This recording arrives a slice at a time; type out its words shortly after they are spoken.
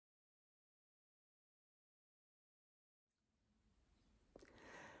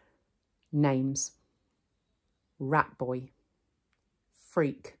Names: Rat Boy,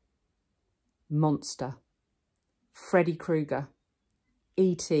 Freak, Monster, Freddy Krueger,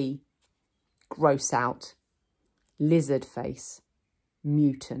 E.T., Gross Out, Lizard Face,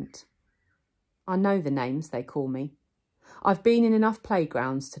 Mutant. I know the names they call me. I've been in enough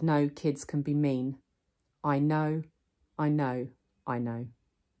playgrounds to know kids can be mean. I know, I know, I know.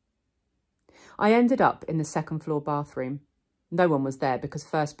 I ended up in the second floor bathroom. No one was there because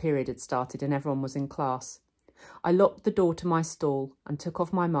first period had started and everyone was in class. I locked the door to my stall and took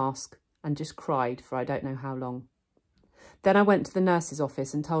off my mask and just cried for I don't know how long. Then I went to the nurse's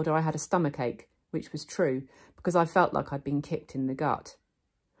office and told her I had a stomachache, which was true because I felt like I'd been kicked in the gut.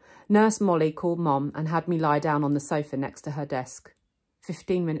 Nurse Molly called Mom and had me lie down on the sofa next to her desk.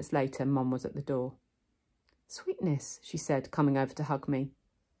 15 minutes later, Mom was at the door. "Sweetness," she said, coming over to hug me.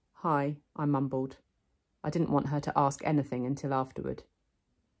 "Hi," I mumbled. I didn't want her to ask anything until afterward.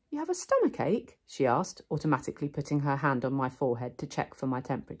 "You have a stomachache?" she asked, automatically putting her hand on my forehead to check for my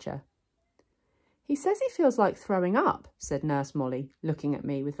temperature. "He says he feels like throwing up," said Nurse Molly, looking at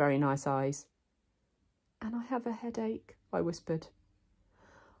me with very nice eyes. "And I have a headache," I whispered.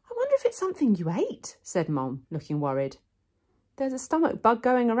 "I wonder if it's something you ate," said Mom, looking worried. "There's a stomach bug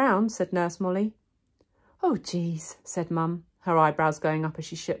going around," said Nurse Molly. "Oh, geez," said Mum, her eyebrows going up as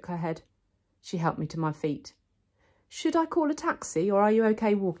she shook her head. She helped me to my feet. "Should I call a taxi or are you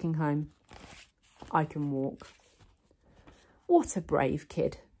okay walking home?" "I can walk." "What a brave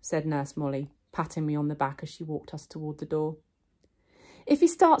kid," said Nurse Molly, patting me on the back as she walked us toward the door. "If he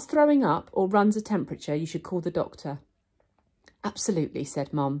starts throwing up or runs a temperature, you should call the doctor." "Absolutely,"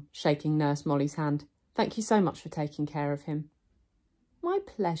 said Mum, shaking Nurse Molly's hand. "Thank you so much for taking care of him." "My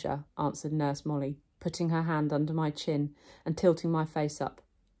pleasure," answered Nurse Molly, putting her hand under my chin and tilting my face up.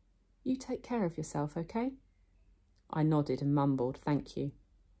 "You take care of yourself, okay?" I nodded and mumbled, "Thank you."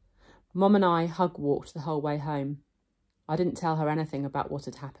 Mom and I hug-walked the whole way home. I didn't tell her anything about what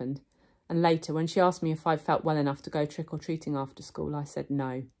had happened, and later, when she asked me if I felt well enough to go trick-or-treating after school, I said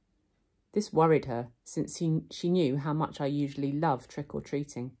no. This worried her, since she knew how much I usually love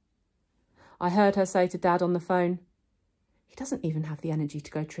trick-or-treating. I heard her say to Dad on the phone, "He doesn't even have the energy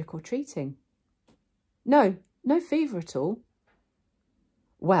to go trick-or-treating." "No, no fever at all."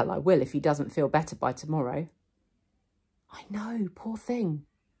 "Well, I will if he doesn't feel better by tomorrow." "I know, poor thing.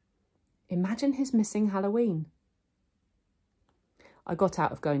 Imagine his missing Halloween." I got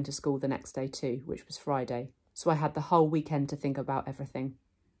out of going to school the next day too, which was Friday, so I had the whole weekend to think about everything.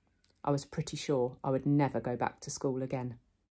 I was pretty sure I would never go back to school again.